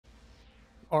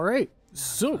Alright,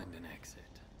 so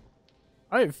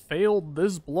I have failed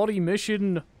this bloody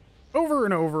mission over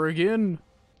and over again.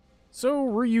 So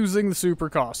we're using the super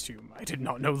costume. I did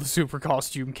not know the super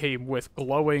costume came with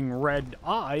glowing red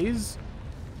eyes.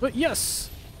 But yes,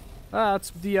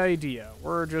 that's the idea.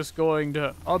 We're just going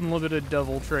to unlimited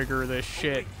devil trigger this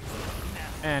shit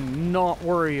and not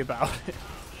worry about it.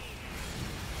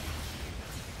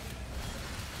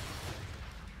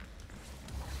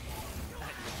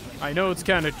 I know it's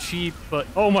kind of cheap, but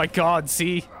oh my god,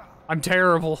 see? I'm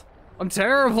terrible. I'm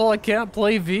terrible. I can't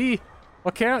play V. I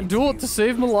can't do it to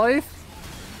save my life.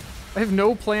 I have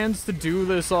no plans to do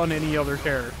this on any other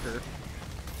character.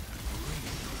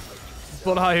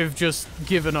 But I have just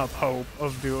given up hope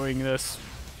of doing this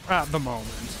at the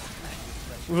moment.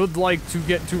 Would like to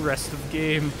get to rest of the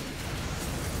game.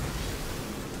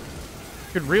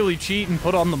 Could really cheat and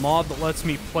put on the mod that lets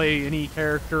me play any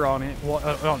character on it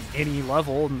on any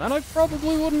level, and then I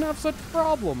probably wouldn't have such a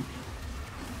problem.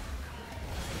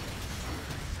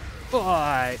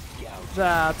 But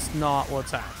that's not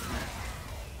what's happening.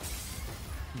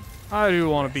 I do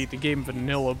want to beat the game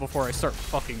vanilla before I start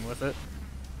fucking with it.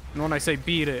 And when I say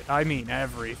beat it, I mean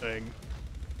everything.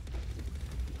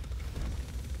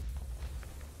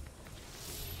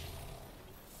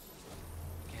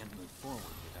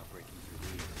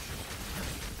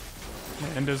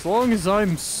 And as long as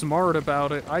I'm smart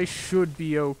about it, I should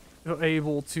be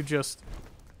able to just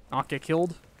not get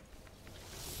killed.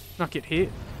 Not get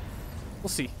hit. We'll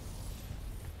see.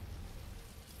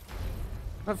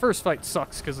 That first fight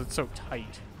sucks because it's so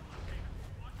tight.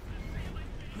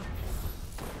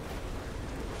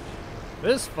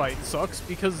 This fight sucks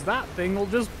because that thing will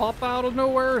just pop out of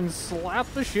nowhere and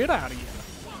slap the shit out of you.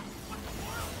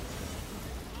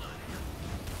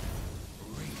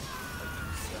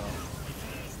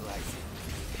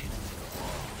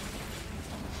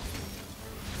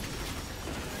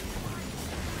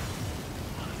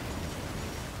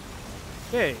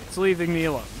 Okay, it's leaving me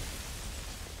alone.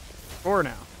 For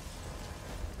now.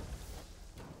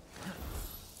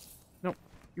 Nope.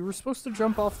 You were supposed to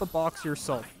jump off the box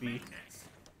yourself, B.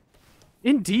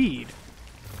 Indeed.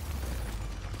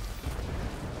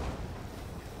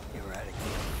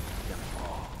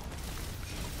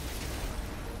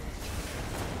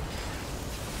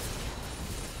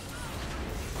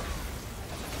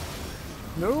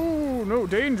 No, no,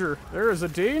 danger. There is a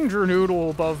danger noodle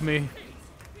above me.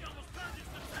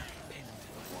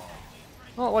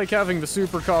 Not like having the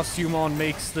super costume on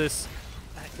makes this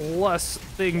less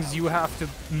things you have to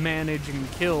manage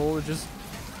and kill. It's just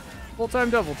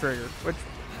full-time devil trigger, which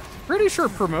pretty sure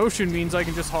promotion means I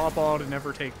can just hop on and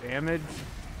never take damage.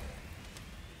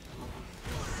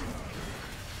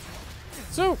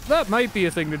 So that might be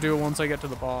a thing to do once I get to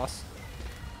the boss.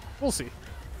 We'll see.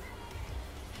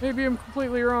 Maybe I'm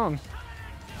completely wrong.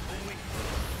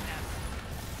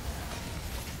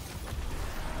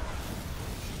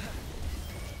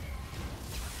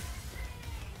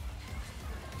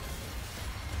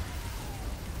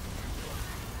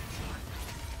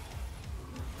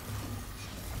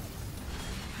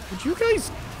 Would you guys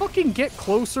fucking get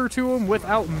closer to him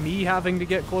without me having to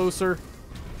get closer?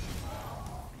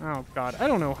 Oh god, I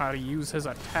don't know how to use his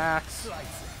attacks.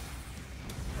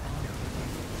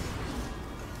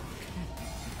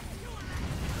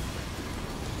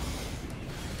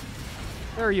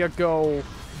 There you go.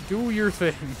 Do your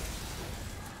thing.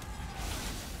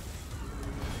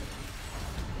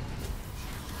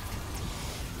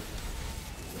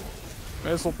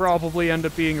 This will probably end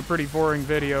up being a pretty boring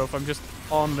video if I'm just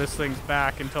on this thing's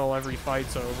back until every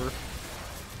fight's over.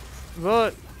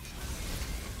 But...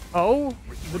 oh?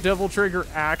 The devil trigger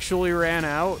actually ran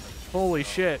out? Holy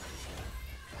shit.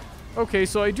 Okay,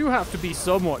 so I do have to be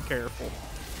somewhat careful.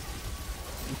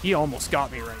 He almost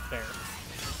got me right there.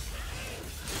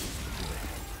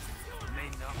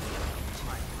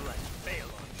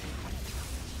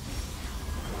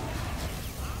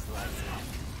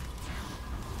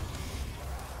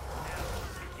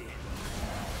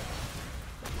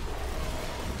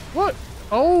 What?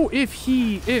 Oh, if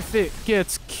it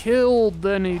gets killed,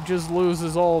 then he just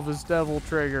loses all of his devil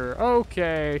trigger.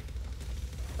 Okay.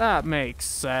 That makes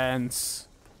sense.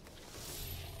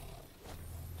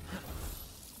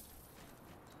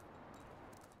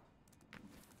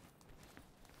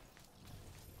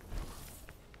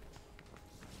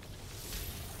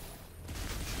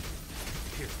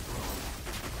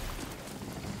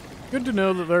 Good to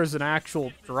know that there's an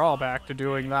actual drawback to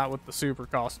doing that with the super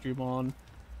costume on.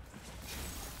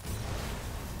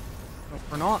 But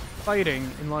we're not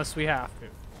fighting unless we have to.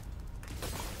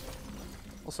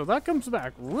 Also, that comes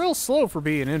back real slow for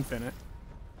being infinite.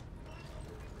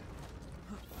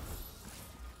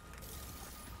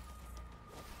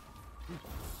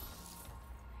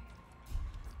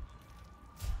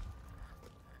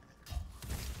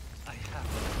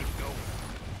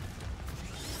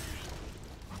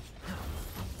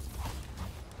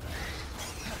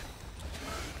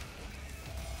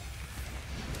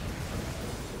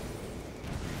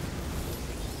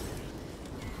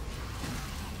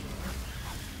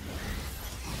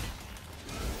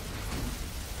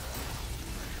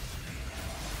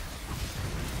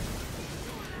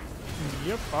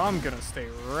 Yep, I'm gonna stay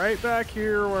right back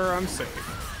here where I'm safe.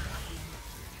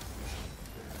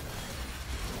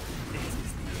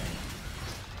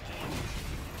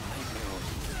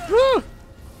 Ah!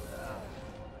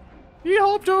 He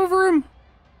hopped over him!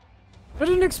 I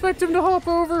didn't expect him to hop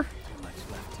over. Too much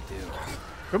left to do.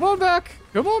 Come on back!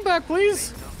 Come on back,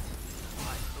 please!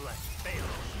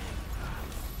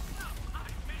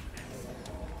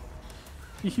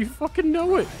 You fucking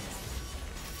know it!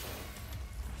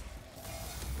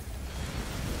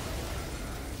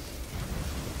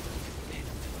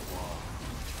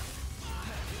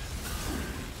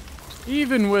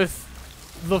 Even with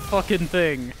the fucking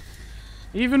thing.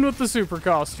 Even with the super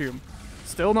costume.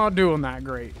 Still not doing that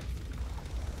great.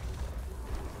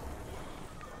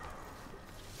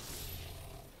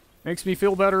 Makes me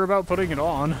feel better about putting it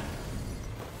on. There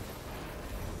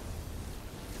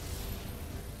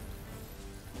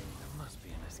must be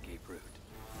an escape route.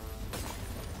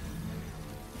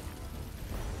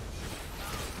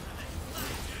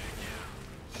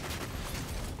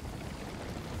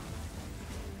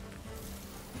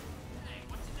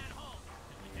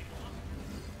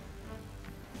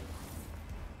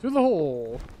 To the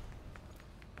hole.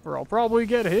 Where I'll probably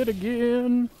get hit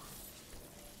again.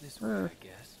 This way, I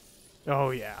guess.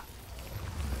 Oh, yeah.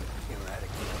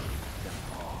 Eradicate them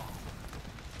all.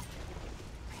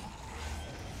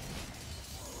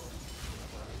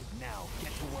 Now,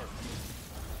 get to work.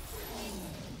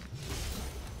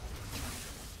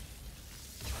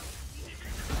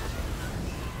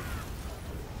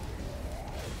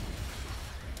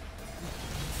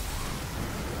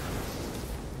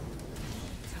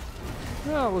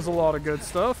 That was a lot of good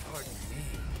stuff. Pardon me.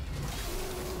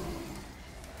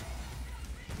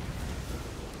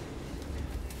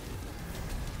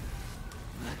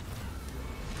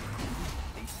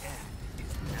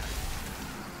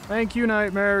 Thank you,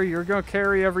 Nightmare. You're gonna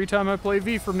carry every time I play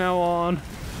V from now on.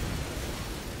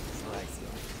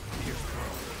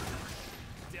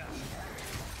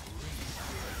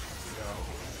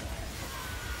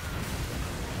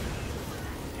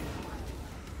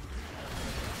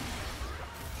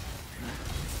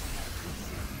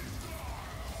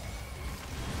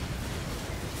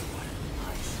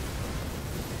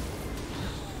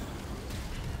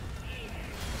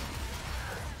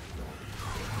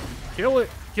 Kill it,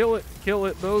 kill it, kill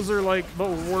it. Those are like the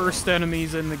worst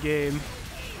enemies in the game.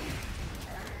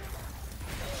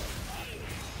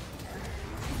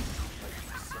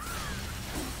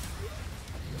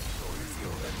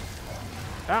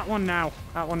 That one now.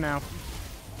 That one now.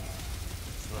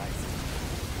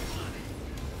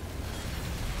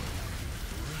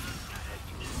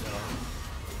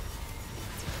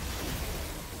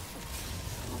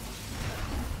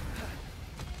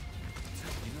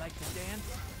 You like to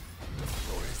dance? The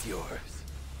floor is yours.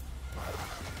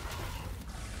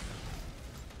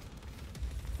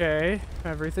 Okay,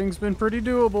 everything's been pretty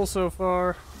doable so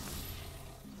far.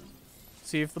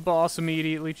 See if the boss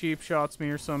immediately cheap shots me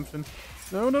or something.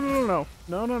 No, no, no, no, no.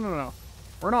 No, no, no, no.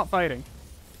 We're not fighting.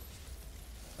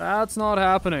 That's not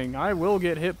happening. I will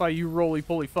get hit by you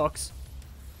roly-poly fucks.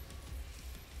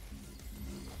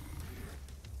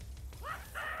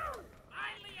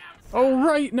 Oh,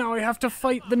 right, now I have to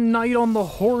fight the knight on the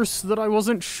horse that I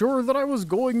wasn't sure that I was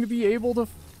going to be able to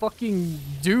fucking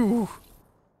do.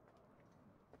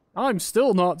 I'm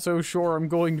still not so sure I'm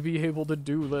going to be able to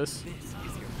do this. This is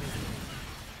your business.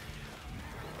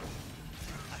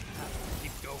 I have to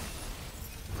keep going.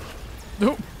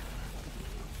 Nope.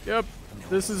 Yep,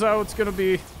 this is how it's gonna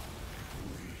be.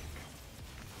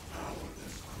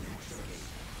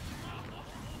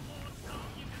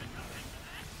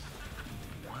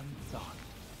 One thought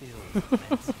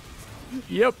filled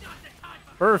Yep.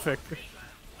 Perfect.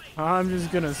 I'm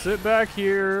just gonna sit back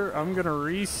here. I'm gonna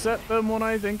reset them when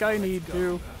I think I need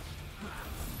to.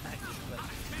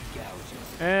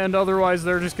 And otherwise,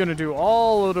 they're just gonna do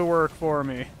all of the work for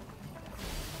me.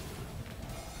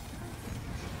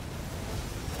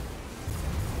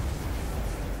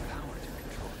 power to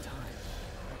control time.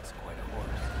 That's quite a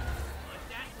horse.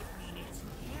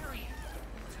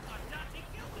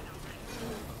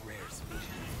 A rare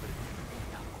species, but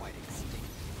not quite extinct.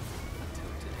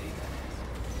 Until today, that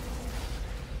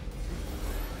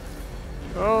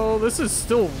is. Oh, this is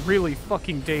still really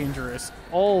fucking dangerous.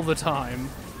 All the time.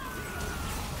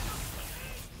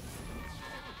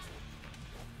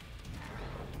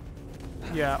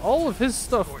 Yeah, all of his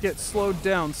stuff gets slowed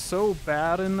down so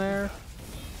bad in there.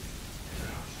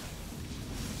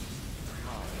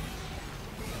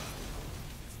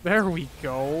 There we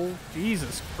go.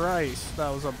 Jesus Christ, that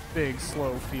was a big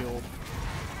slow field.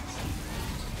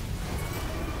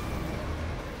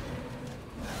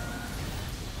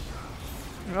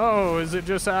 Oh, is it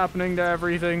just happening to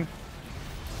everything?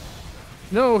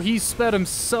 No, he sped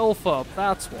himself up,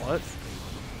 that's what.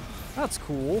 That's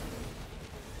cool.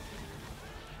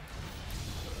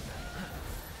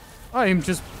 I am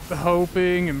just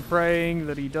hoping and praying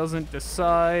that he doesn't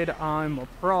decide I'm a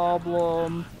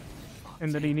problem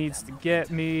and that he needs to get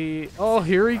me. Oh,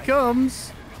 here he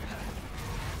comes.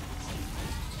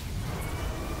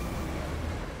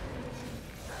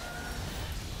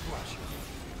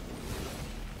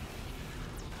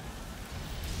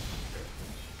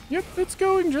 Yep, it's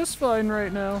going just fine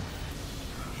right now.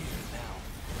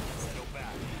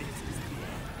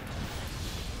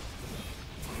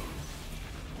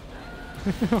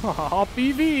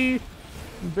 Hoppy V.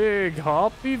 Big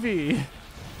Hoppy V.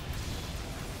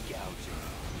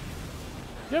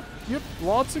 Yep,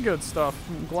 lots of good stuff.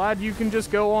 I'm glad you can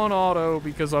just go on auto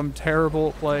because I'm terrible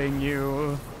at playing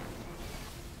you.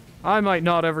 I might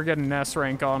not ever get an S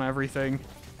rank on everything.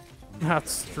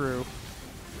 That's true.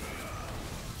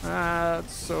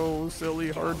 That's so silly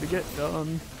hard to get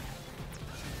done.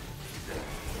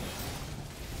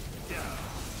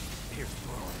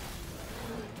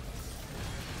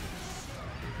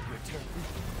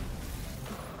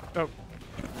 Oh.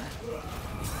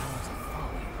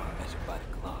 Measured by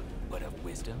the clock, but of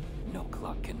wisdom, no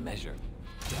clock can measure.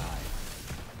 Die.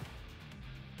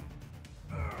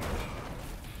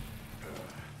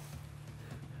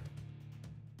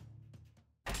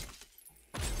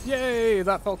 Yay,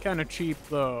 that felt kind of cheap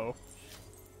though.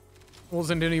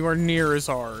 Wasn't anywhere near as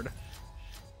hard.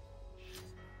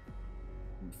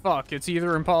 Fuck, it's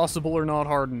either impossible or not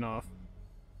hard enough.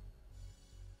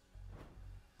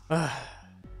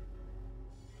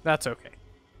 That's okay.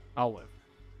 I'll live.